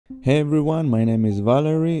Hey everyone, my name is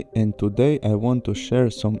Valerie and today I want to share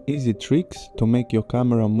some easy tricks to make your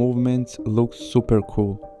camera movements look super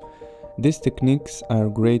cool. These techniques are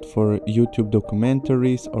great for YouTube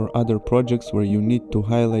documentaries or other projects where you need to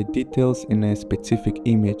highlight details in a specific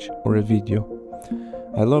image or a video.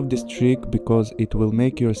 I love this trick because it will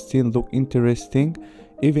make your scene look interesting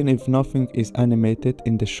even if nothing is animated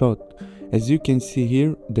in the shot. As you can see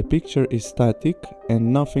here, the picture is static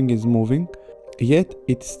and nothing is moving. Yet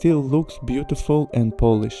it still looks beautiful and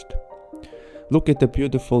polished. Look at the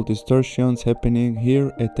beautiful distortions happening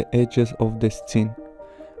here at the edges of the scene.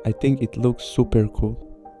 I think it looks super cool.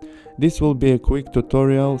 This will be a quick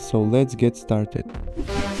tutorial, so let's get started.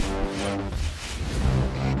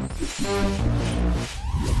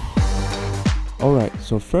 Alright,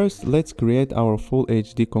 so first let's create our full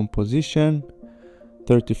HD composition,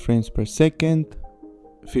 30 frames per second,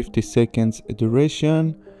 50 seconds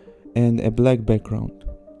duration, and a black background.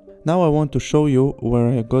 Now I want to show you where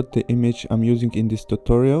I got the image I'm using in this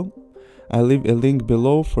tutorial. I leave a link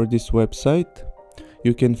below for this website.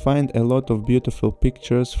 You can find a lot of beautiful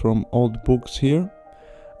pictures from old books here,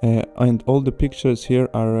 and all the pictures here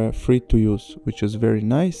are free to use, which is very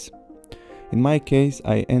nice. In my case,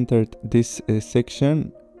 I entered this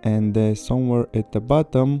section, and somewhere at the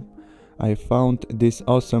bottom I found this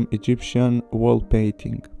awesome Egyptian wall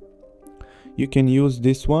painting. You can use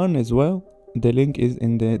this one as well. The link is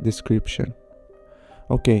in the description.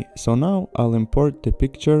 Okay, so now I'll import the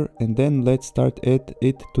picture and then let's start add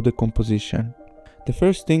it to the composition. The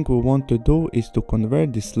first thing we want to do is to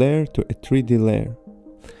convert this layer to a 3D layer.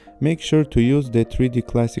 Make sure to use the 3D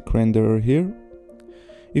classic renderer here.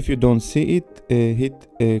 If you don't see it, hit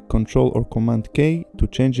Ctrl or Command K to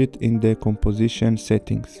change it in the composition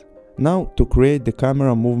settings. Now to create the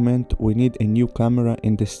camera movement, we need a new camera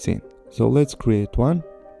in the scene. So let's create one.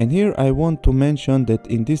 And here I want to mention that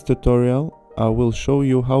in this tutorial I will show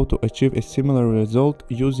you how to achieve a similar result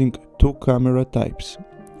using two camera types.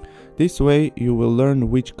 This way you will learn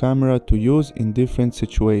which camera to use in different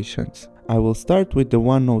situations. I will start with the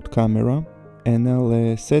one node camera and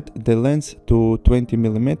I'll set the lens to 20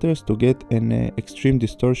 mm to get an extreme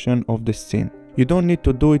distortion of the scene. You don't need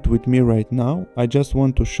to do it with me right now, I just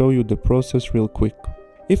want to show you the process real quick.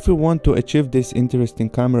 If we want to achieve these interesting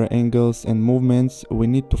camera angles and movements, we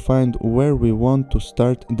need to find where we want to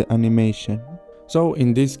start the animation. So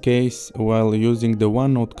in this case, while using the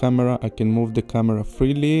one node camera, I can move the camera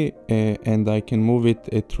freely and I can move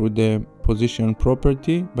it through the position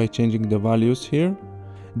property by changing the values here.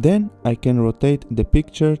 Then I can rotate the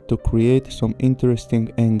picture to create some interesting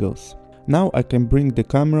angles. Now I can bring the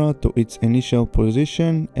camera to its initial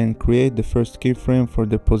position and create the first keyframe for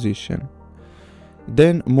the position.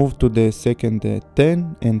 Then move to the second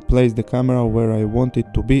 10 and place the camera where I want it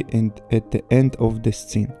to be and at the end of the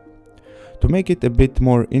scene. To make it a bit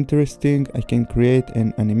more interesting, I can create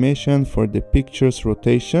an animation for the picture's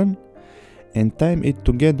rotation and time it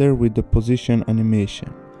together with the position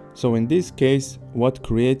animation. So in this case, what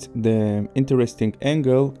creates the interesting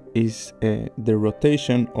angle is the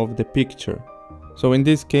rotation of the picture. So in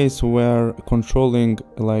this case, we are controlling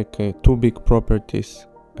like two big properties.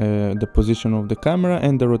 The position of the camera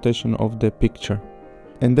and the rotation of the picture.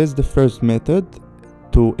 And that's the first method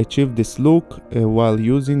to achieve this look while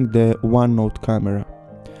using the one node camera.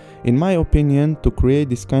 In my opinion, to create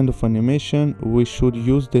this kind of animation, we should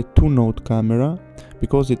use the two node camera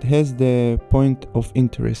because it has the point of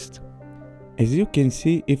interest. As you can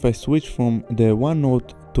see, if I switch from the one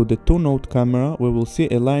node to the two node camera, we will see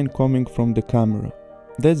a line coming from the camera.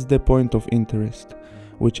 That's the point of interest,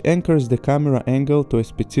 which anchors the camera angle to a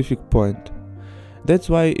specific point. That's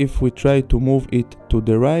why if we try to move it to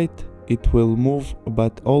the right, it will move,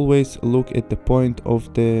 but always look at the point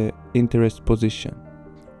of the interest position.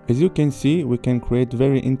 As you can see, we can create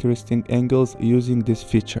very interesting angles using this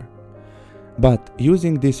feature. But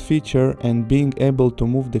using this feature and being able to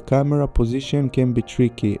move the camera position can be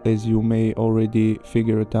tricky, as you may already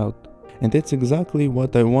figure it out. And that's exactly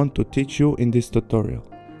what I want to teach you in this tutorial.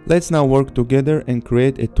 Let's now work together and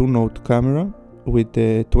create a two node camera with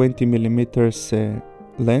a 20 mm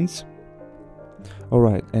lens.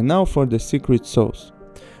 Alright, and now for the secret sauce.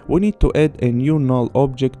 We need to add a new null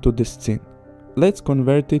object to the scene. Let's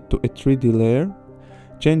convert it to a 3D layer,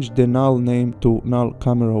 change the null name to null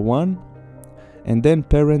camera 1, and then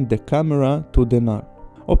parent the camera to the null.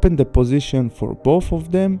 Open the position for both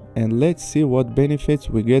of them and let's see what benefits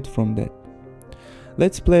we get from that.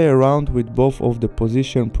 Let's play around with both of the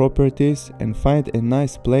position properties and find a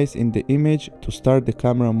nice place in the image to start the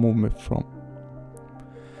camera movement from.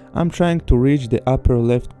 I'm trying to reach the upper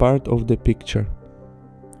left part of the picture.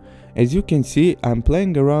 As you can see, I'm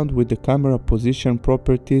playing around with the camera position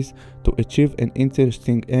properties to achieve an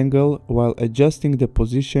interesting angle while adjusting the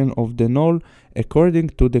position of the null according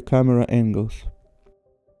to the camera angles.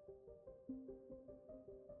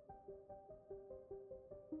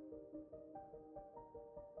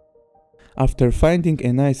 After finding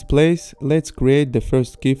a nice place, let's create the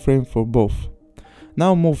first keyframe for both.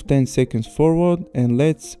 Now move 10 seconds forward and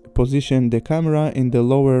let's position the camera in the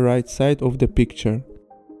lower right side of the picture.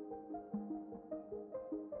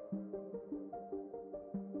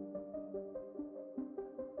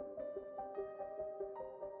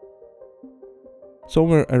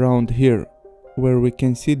 Somewhere around here, where we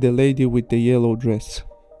can see the lady with the yellow dress.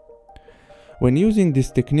 When using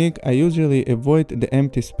this technique, I usually avoid the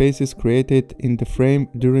empty spaces created in the frame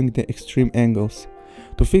during the extreme angles.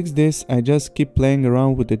 To fix this, I just keep playing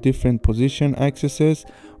around with the different position axes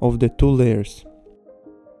of the two layers.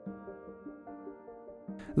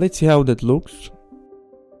 Let's see how that looks.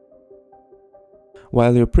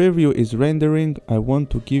 While your preview is rendering, I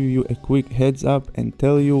want to give you a quick heads up and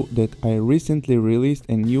tell you that I recently released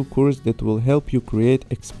a new course that will help you create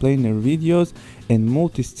explainer videos and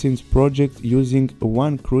multi-scenes projects using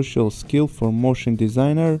one crucial skill for motion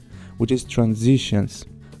designer, which is transitions.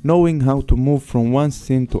 Knowing how to move from one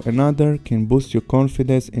scene to another can boost your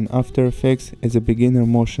confidence in After Effects as a beginner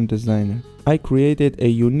motion designer. I created a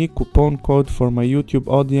unique coupon code for my YouTube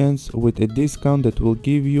audience with a discount that will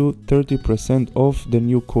give you 30% off the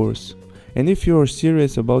new course. And if you are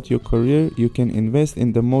serious about your career, you can invest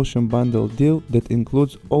in the Motion Bundle deal that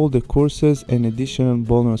includes all the courses and additional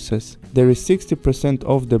bonuses. There is 60%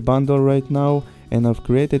 off the bundle right now, and I've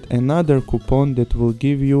created another coupon that will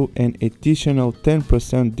give you an additional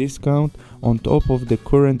 10% discount on top of the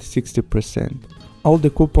current 60%. All the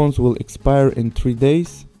coupons will expire in 3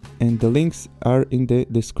 days, and the links are in the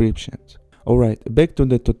description. Alright, back to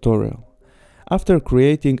the tutorial. After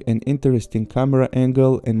creating an interesting camera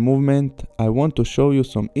angle and movement, I want to show you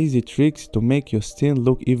some easy tricks to make your scene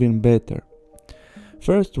look even better.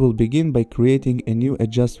 First, we'll begin by creating a new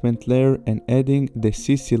adjustment layer and adding the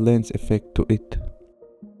CC lens effect to it.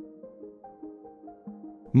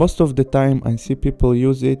 Most of the time I see people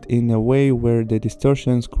use it in a way where the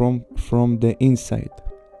distortions come from the inside.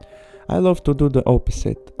 I love to do the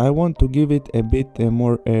opposite. I want to give it a bit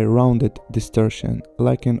more rounded distortion,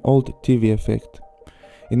 like an old TV effect.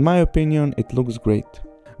 In my opinion, it looks great.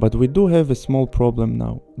 But we do have a small problem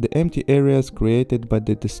now, the empty areas created by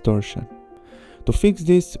the distortion. To fix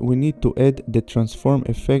this, we need to add the transform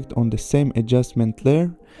effect on the same adjustment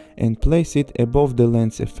layer and place it above the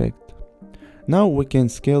lens effect. Now we can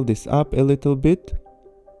scale this up a little bit.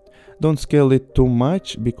 Don't scale it too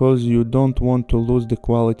much because you don't want to lose the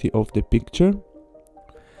quality of the picture.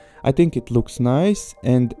 I think it looks nice,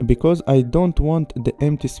 and because I don't want the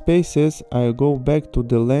empty spaces, I go back to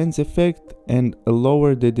the lens effect and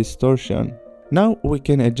lower the distortion. Now we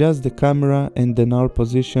can adjust the camera and the null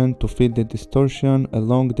position to fit the distortion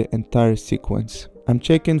along the entire sequence. I'm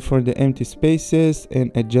checking for the empty spaces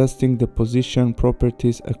and adjusting the position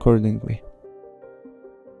properties accordingly.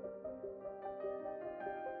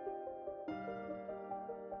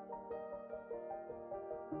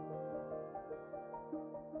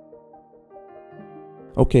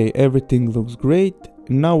 Okay, everything looks great.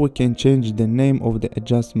 Now we can change the name of the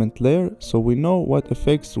adjustment layer so we know what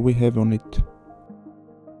effects we have on it.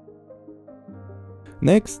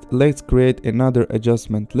 Next, let's create another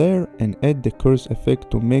adjustment layer and add the curse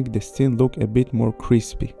effect to make the scene look a bit more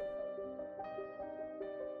crispy.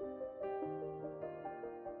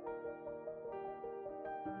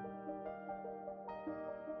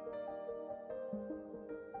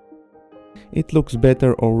 It looks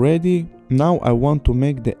better already. Now I want to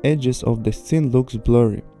make the edges of the scene looks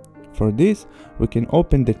blurry. For this, we can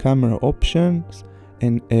open the camera options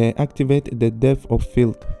and activate the depth of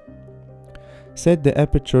field. Set the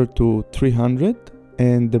aperture to 300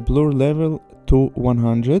 and the blur level to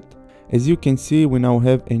 100. As you can see, we now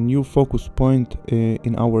have a new focus point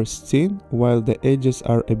in our scene while the edges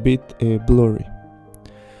are a bit blurry.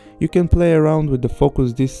 You can play around with the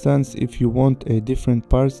focus distance if you want different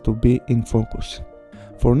parts to be in focus.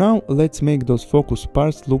 For now, let's make those focus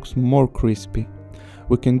parts look more crispy.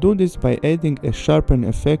 We can do this by adding a sharpen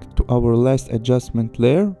effect to our last adjustment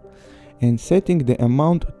layer and setting the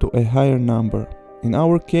amount to a higher number. In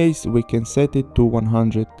our case, we can set it to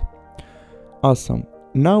 100. Awesome.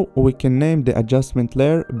 Now we can name the adjustment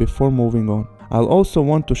layer before moving on. I'll also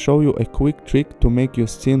want to show you a quick trick to make your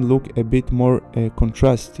scene look a bit more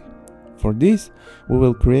contrasty. For this, we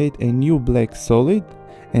will create a new black solid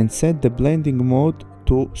and set the blending mode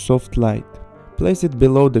to soft light. Place it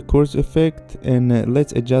below the curves effect and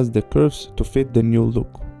let's adjust the curves to fit the new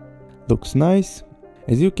look. Looks nice.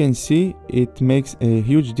 As you can see, it makes a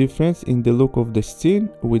huge difference in the look of the scene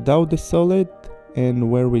without the solid and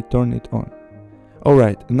where we turn it on.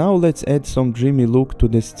 Alright, now let's add some dreamy look to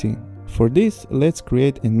the scene. For this, let's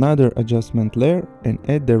create another adjustment layer and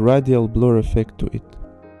add the radial blur effect to it.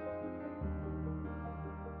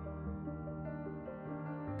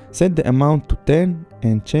 Set the amount to 10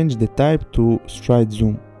 and change the type to stride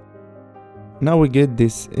zoom. Now we get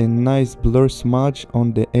this nice blur smudge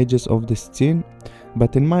on the edges of the scene,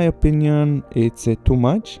 but in my opinion it's too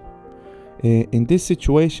much. In these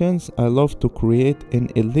situations I love to create an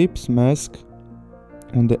ellipse mask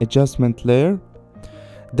on the adjustment layer.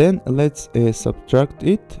 Then let's subtract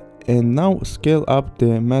it and now scale up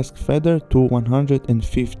the mask feather to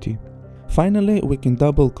 150. Finally, we can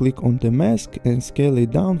double click on the mask and scale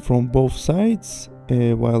it down from both sides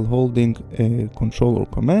while holding Ctrl or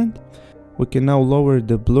Command. We can now lower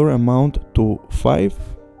the blur amount to 5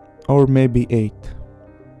 or maybe 8.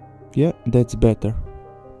 Yeah, that's better.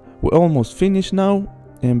 We're almost finished now,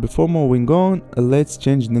 and before moving on, let's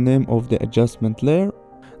change the name of the adjustment layer.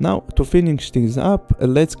 Now, to finish things up,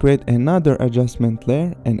 let's create another adjustment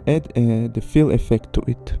layer and add the fill effect to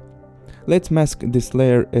it. Let's mask this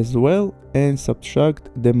layer as well and subtract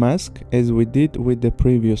the mask as we did with the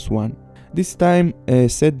previous one. This time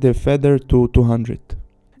set the feather to 200.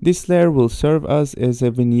 This layer will serve us as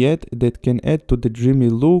a vignette that can add to the dreamy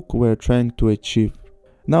look we're trying to achieve.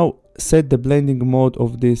 Now set the blending mode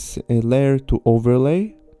of this layer to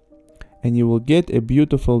overlay and you will get a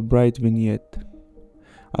beautiful bright vignette.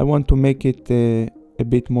 I want to make it a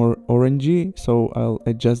bit more orangey, so I'll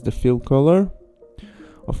adjust the fill color.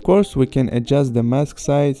 Of course, we can adjust the mask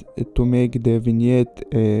size to make the vignette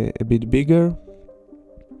a bit bigger.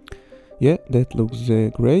 Yeah, that looks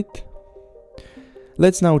great.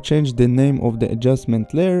 Let's now change the name of the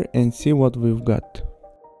adjustment layer and see what we've got.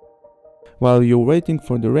 While you're waiting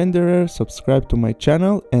for the renderer, subscribe to my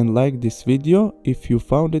channel and like this video if you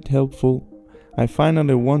found it helpful. I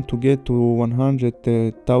finally want to get to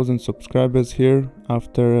 100,000 subscribers here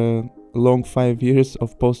after a long 5 years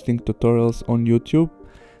of posting tutorials on YouTube.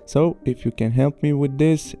 So if you can help me with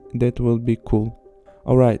this, that will be cool.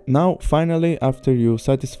 Alright, now finally, after you're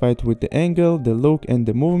satisfied with the angle, the look and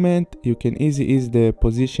the movement, you can easy ease the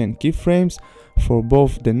position keyframes for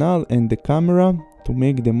both the null and the camera to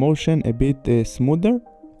make the motion a bit smoother,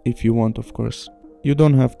 if you want, of course. You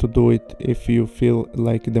don't have to do it if you feel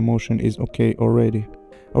like the motion is okay already.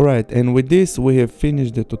 Alright, and with this we have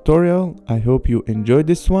finished the tutorial. I hope you enjoyed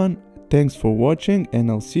this one. Thanks for watching and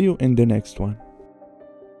I'll see you in the next one.